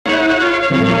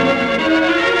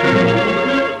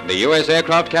The U.S.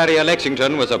 aircraft carrier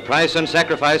Lexington was a price and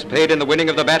sacrifice paid in the winning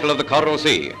of the Battle of the Coral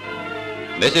Sea.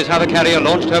 This is how the carrier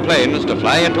launched her planes to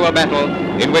fly into a battle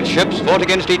in which ships fought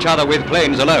against each other with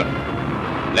planes alone.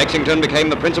 Lexington became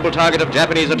the principal target of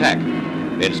Japanese attack.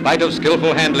 In spite of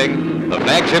skillful handling, the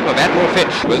flagship of Admiral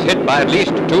Fitch was hit by at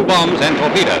least 2 bombs and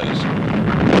torpedoes.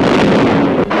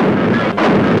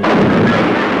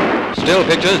 Still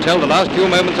pictures tell the last few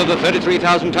moments of the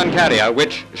 33,000-ton carrier,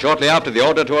 which, shortly after the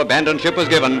order to abandon ship was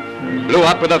given, blew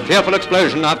up with a fearful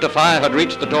explosion after fire had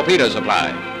reached the torpedo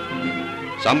supply.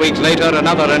 Some weeks later,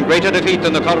 another and greater defeat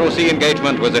than the Coral Sea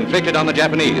engagement was inflicted on the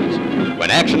Japanese, when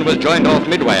action was joined off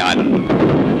Midway Island.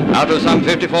 Out of some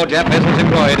 54 Jap vessels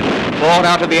employed, 4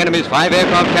 out of the enemy's 5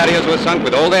 aircraft carriers were sunk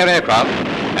with all their aircraft,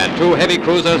 and 2 heavy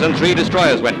cruisers and 3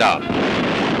 destroyers went down.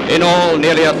 In all,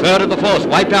 nearly a third of the force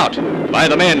wiped out by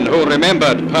the men who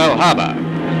remembered Pearl Harbor.